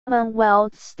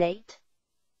Commonwealth State.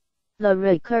 The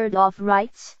record of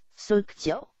rights,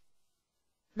 Sukjo.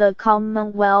 The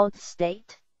Commonwealth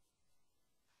State.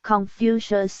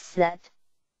 Confucius said.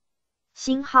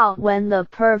 星号 when the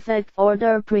perfect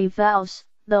order prevails,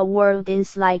 the world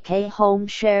is like a home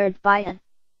shared by an.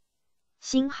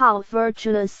 星号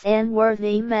virtuous and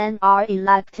worthy men are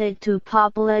elected to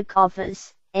public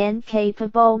office, and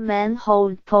capable men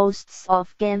hold posts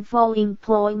of gainful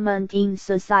employment in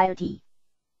society.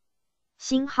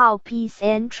 星号 peace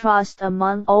and trust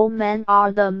among all men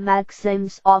are the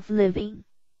maxims of living.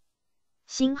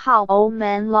 星号 all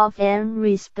men love and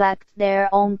respect their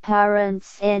own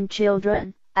parents and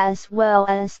children, as well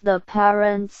as the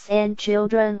parents and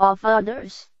children of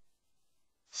others.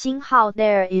 星号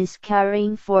there is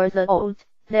caring for the old,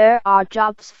 there are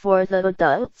jobs for the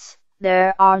adults,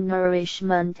 there are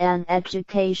nourishment and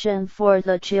education for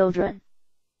the children.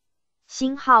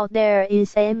 星号 there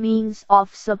is a means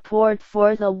of support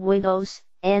for the widows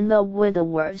and the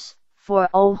widowers, for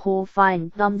all who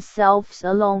find themselves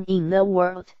alone in the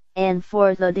world, and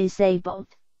for the disabled.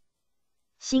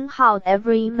 星号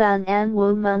every man and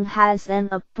woman has an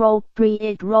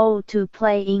appropriate role to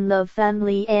play in the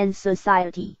family and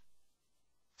society.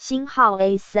 星号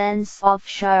a sense of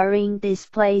sharing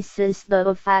displaces the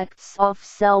effects of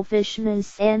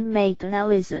selfishness and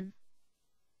materialism.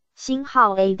 星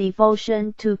号 a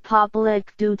devotion to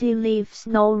public duty leaves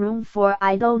no room for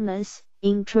idleness,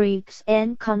 intrigues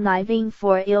and conniving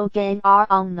for ill gain are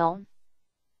unknown.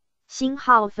 星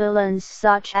号 villains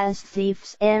such as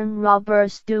thieves and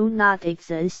robbers do not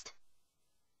exist.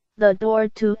 The door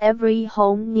to every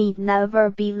home need never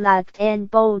be locked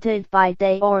and bolted by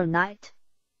day or night.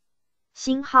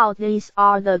 星号 these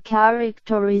are the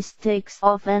characteristics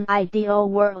of an ideal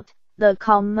world, the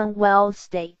Commonwealth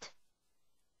State.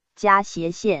 加斜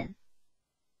线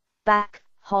back,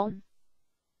 home.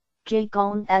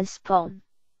 Jigon Espon.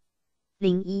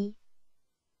 01.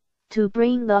 To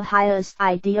bring the highest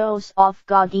ideals of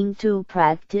God into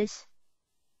practice.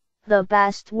 The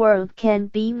best world can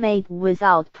be made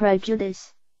without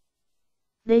prejudice.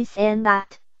 This and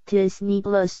that, 'tis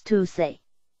needless to say.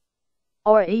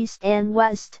 Or east and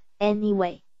west,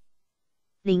 anyway.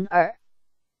 02.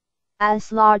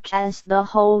 As large as the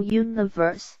whole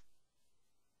universe.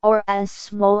 Or as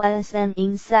small as an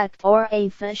insect or a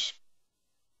fish.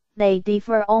 They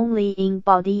differ only in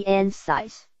body and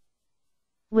size.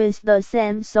 With the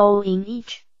same soul in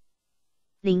each.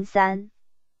 03.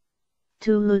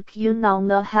 To look on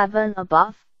the heaven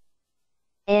above.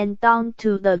 And down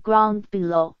to the ground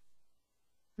below.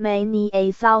 Many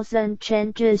a thousand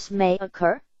changes may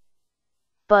occur.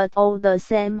 But all the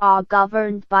same are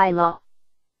governed by law.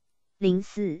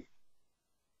 04.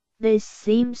 This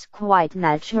seems quite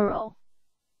natural.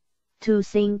 To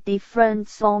sing different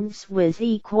songs with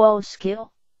equal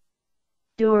skill.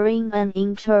 During an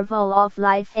interval of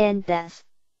life and death.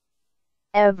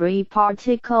 Every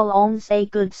particle owns a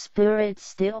good spirit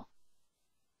still.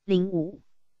 05.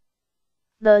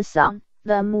 The sun,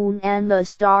 the moon and the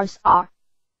stars are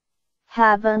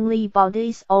heavenly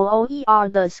bodies OOER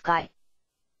the sky.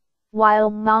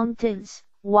 While mountains,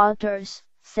 waters,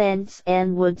 sands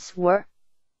and woods were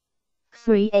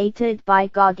created by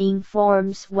God in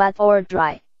forms wet or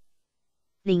dry.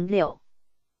 06.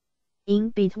 In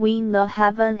between the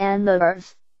heaven and the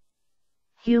earth.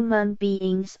 Human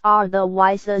beings are the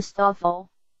wisest of all.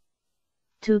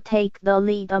 To take the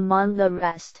lead among the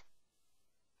rest.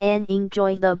 And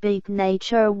enjoy the big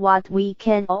nature what we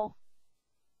can all.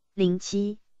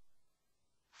 07.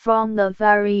 From the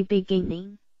very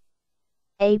beginning.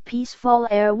 A peaceful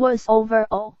air was over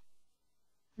all.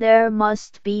 There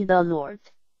must be the Lord.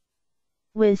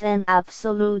 With an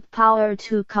absolute power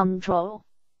to control.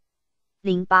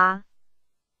 08.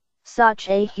 Such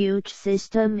a huge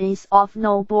system is of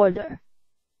no border.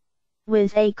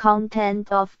 With a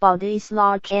content of bodies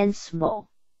large and small.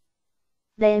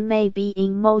 They may be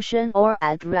in motion or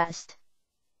at rest.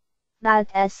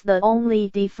 That is the only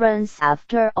difference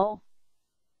after all.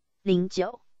 09.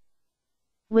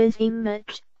 With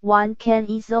image, one can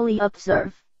easily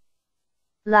observe.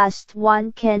 Lest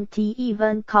one can't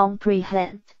even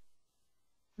comprehend.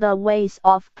 The ways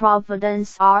of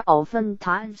providence are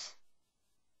oftentimes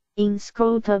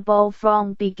inscrutable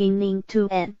from beginning to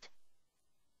end.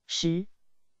 10.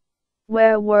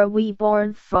 Where were we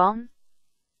born from?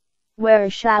 Where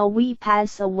shall we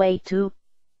pass away to?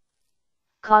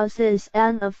 Causes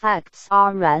and effects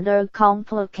are rather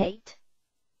complicated.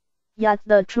 Yet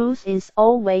the truth is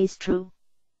always true.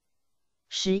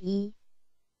 11.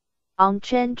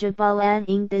 Unchangeable and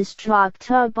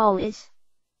indestructible is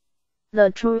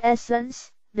the true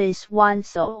essence, this one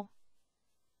soul.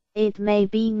 It may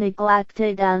be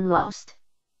neglected and lost,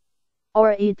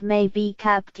 or it may be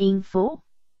kept in full.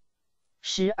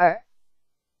 12.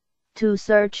 To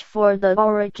search for the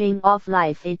origin of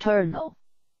life eternal,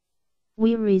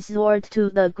 we resort to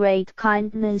the great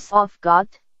kindness of God.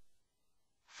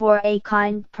 For a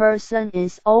kind person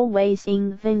is always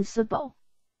invincible,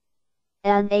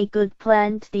 and a good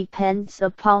plant depends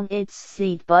upon its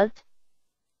seed bud.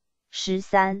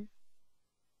 13.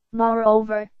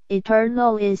 Moreover,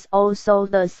 eternal is also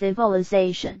the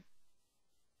civilization,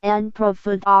 and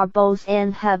profit are both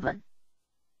in heaven,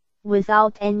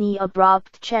 without any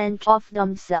abrupt change of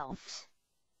themselves.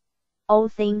 All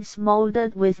things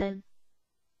molded within.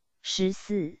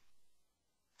 14.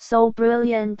 So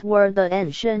brilliant were the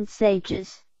ancient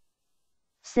sages,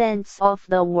 saints of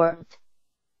the world.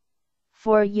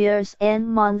 For years and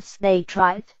months they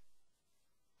tried,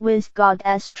 with God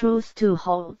as truth to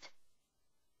hold.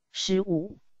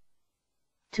 15.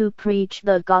 To preach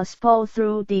the gospel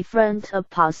through different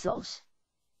apostles,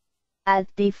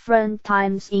 at different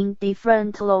times in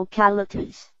different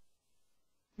localities.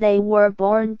 They were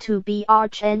born to be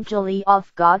archangels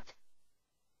of God,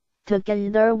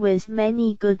 together with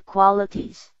many good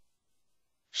qualities.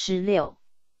 16.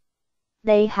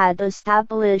 They had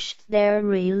established their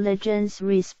religions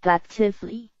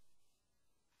respectively,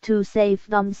 to save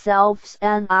themselves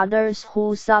and others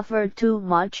who suffered too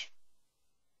much,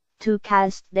 to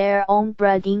cast their own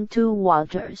bread into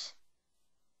waters.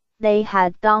 They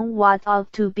had done what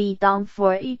ought to be done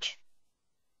for each.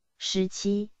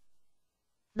 17.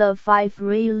 The 5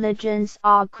 religions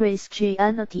are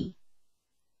Christianity,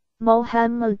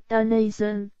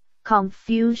 Mohammedanism,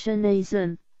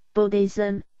 Confucianism,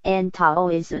 Buddhism, and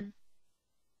Taoism.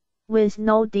 With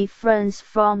no difference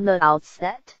from the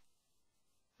outset,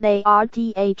 they are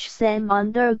the same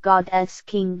under God's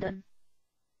kingdom.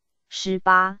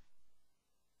 18.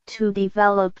 To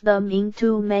develop them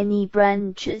into many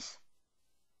branches,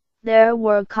 there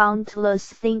were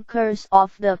countless thinkers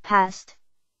of the past.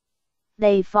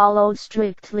 They followed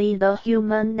strictly the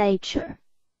human nature,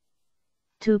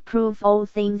 to prove all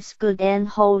things good and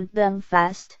hold them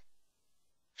fast.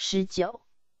 19.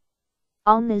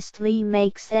 Honestly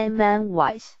makes a man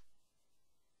wise.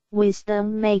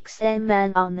 Wisdom makes a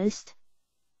man honest.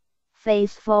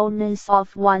 Faithfulness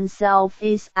of oneself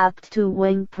is apt to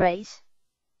win praise.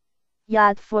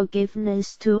 Yet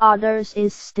forgiveness to others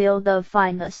is still the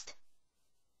finest.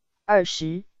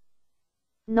 20.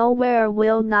 Nowhere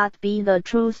will not be the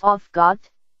truth of God,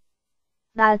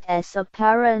 that is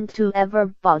apparent to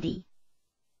everybody.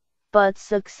 But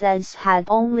success had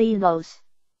only those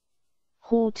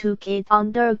who took it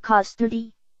under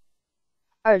custody.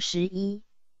 21.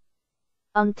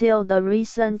 Until the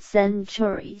recent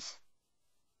centuries,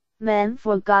 men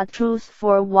forgot truth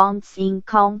for once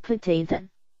incompetent.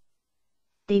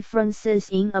 Differences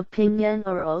in opinion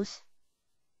arose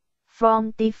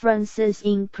from differences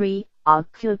in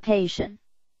preoccupation.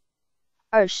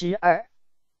 22.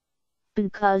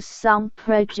 Because some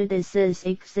prejudices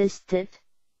existed,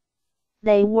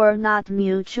 they were not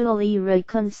mutually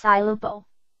reconcilable.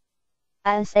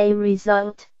 As a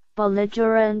result,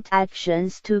 belligerent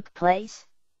actions took place,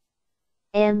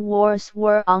 and wars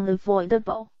were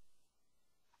unavoidable.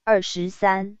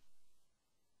 23.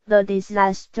 The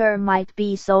disaster might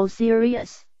be so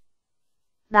serious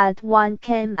that one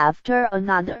came after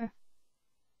another.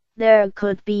 There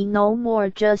could be no more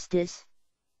justice,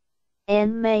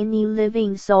 and many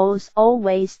living souls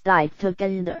always died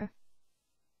together.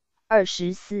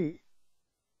 24.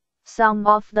 Some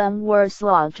of them were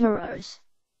slaughterers.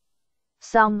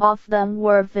 Some of them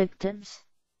were victims.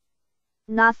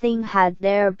 Nothing had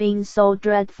there been so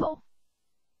dreadful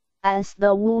as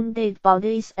the wounded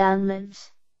bodies and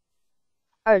limbs.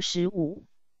 25.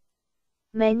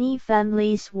 Many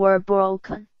families were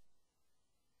broken.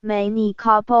 Many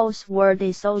couples were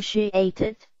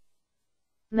dissociated.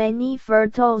 Many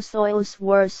fertile soils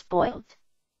were spoiled.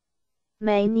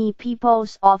 Many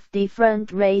peoples of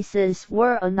different races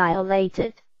were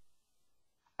annihilated.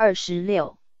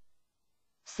 26.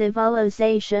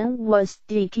 Civilization was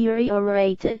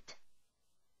deteriorated.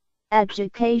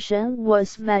 Education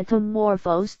was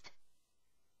metamorphosed.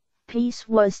 Peace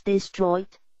was destroyed.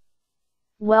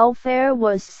 Welfare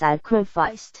was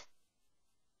sacrificed.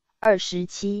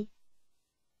 27.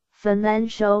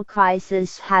 Financial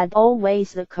crisis had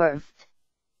always occurred.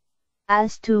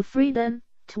 As to freedom,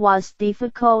 'twas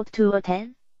difficult to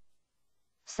attain.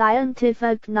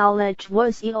 Scientific knowledge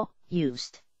was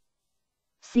ill-used.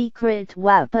 Secret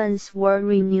weapons were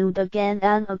renewed again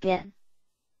and again.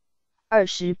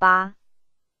 28.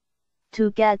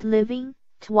 To get living,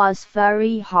 'twas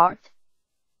very hard.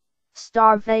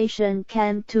 Starvation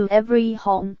came to every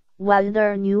home,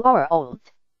 whether new or old.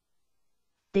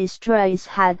 Distress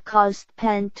had caused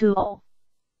pain to all.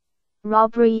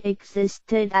 Robbery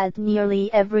existed at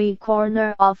nearly every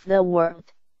corner of the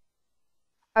world.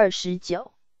 29.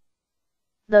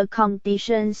 The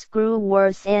conditions grew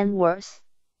worse and worse.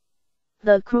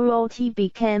 The cruelty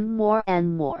became more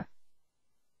and more.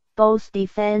 Both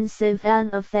defensive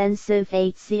and offensive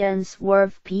actions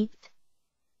were peaked.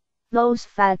 Those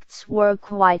facts were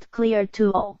quite clear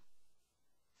to all.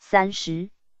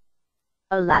 30.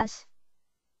 Alas,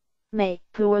 my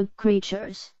poor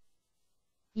creatures,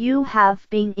 you have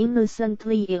been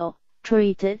innocently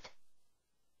ill-treated.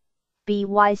 Be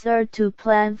wiser to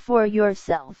plan for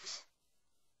yourselves.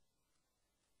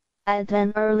 At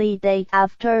an early date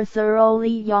after thoroughly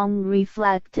young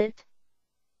reflected.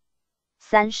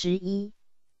 31.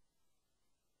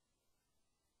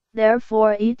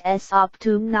 Therefore it is up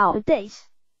to nowadays.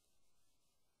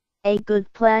 A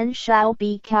good plan shall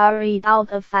be carried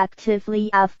out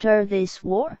effectively after this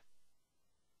war.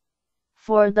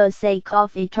 For the sake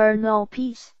of eternal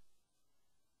peace.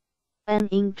 An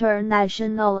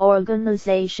international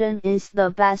organization is the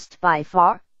best by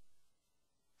far.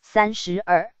 32.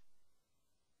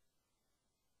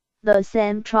 The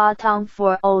same trot-on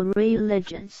for all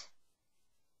religions.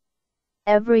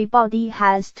 Everybody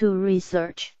has to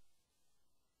research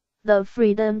the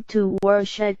freedom to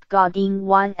worship God in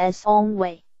one's own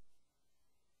way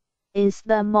is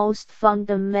the most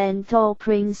fundamental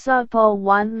principle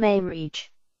one may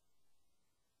reach.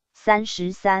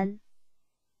 33.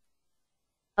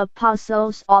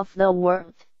 Apostles of the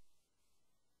world,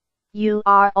 you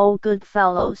are all good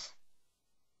fellows.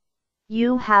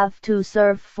 You have to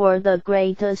serve for the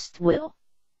greatest will,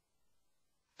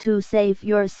 to save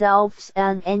yourselves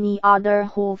and any other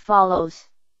who follows.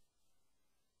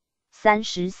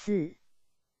 34.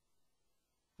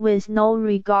 With no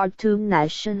regard to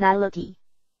nationality,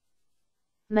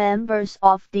 members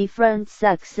of different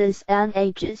sexes and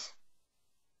ages,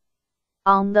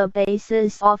 on the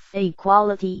basis of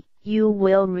equality, you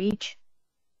will reach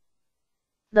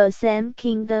the same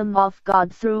kingdom of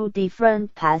God through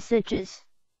different passages.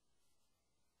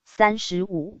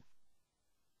 35.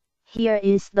 Here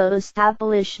is the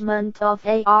establishment of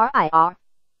ARIR,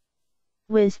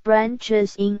 with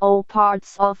branches in all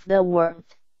parts of the world,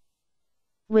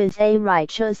 with a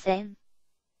righteous aim.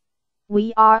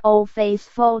 We are all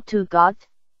faithful to God.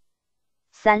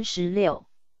 36.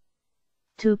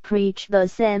 To preach the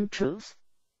same truth,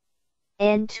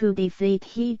 and to defeat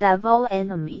he devil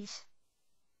enemies.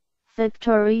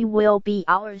 Victory will be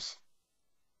ours.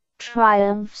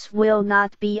 Triumphs will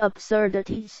not be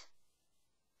absurdities.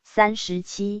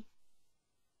 37.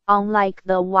 Unlike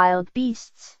the wild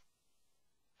beasts,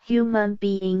 human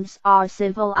beings are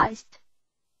civilized.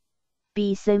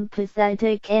 Be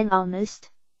sympathetic and honest.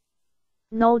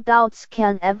 No doubts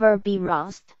can ever be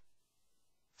roused.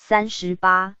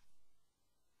 38.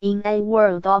 In a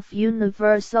world of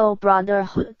universal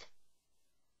brotherhood,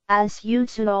 as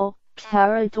usual,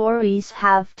 territories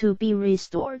have to be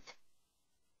restored.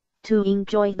 To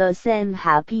enjoy the same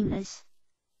happiness,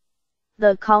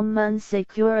 the common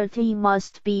security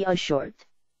must be assured.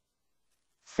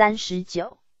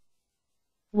 39.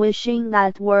 Wishing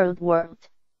that world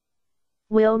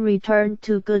will return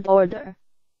to good order,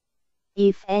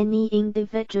 if any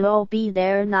individual be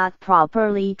there not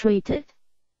properly treated,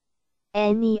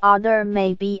 any other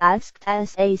may be asked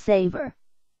as a savior.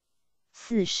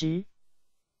 40.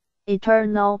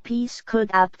 Eternal peace could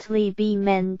aptly be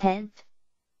maintained,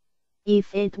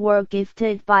 if it were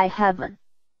gifted by heaven.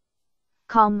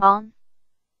 Come on,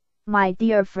 my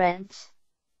dear friends.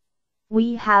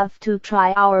 We have to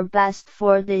try our best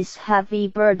for this heavy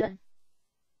burden.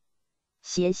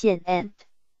 斜线 and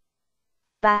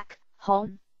back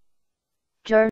home.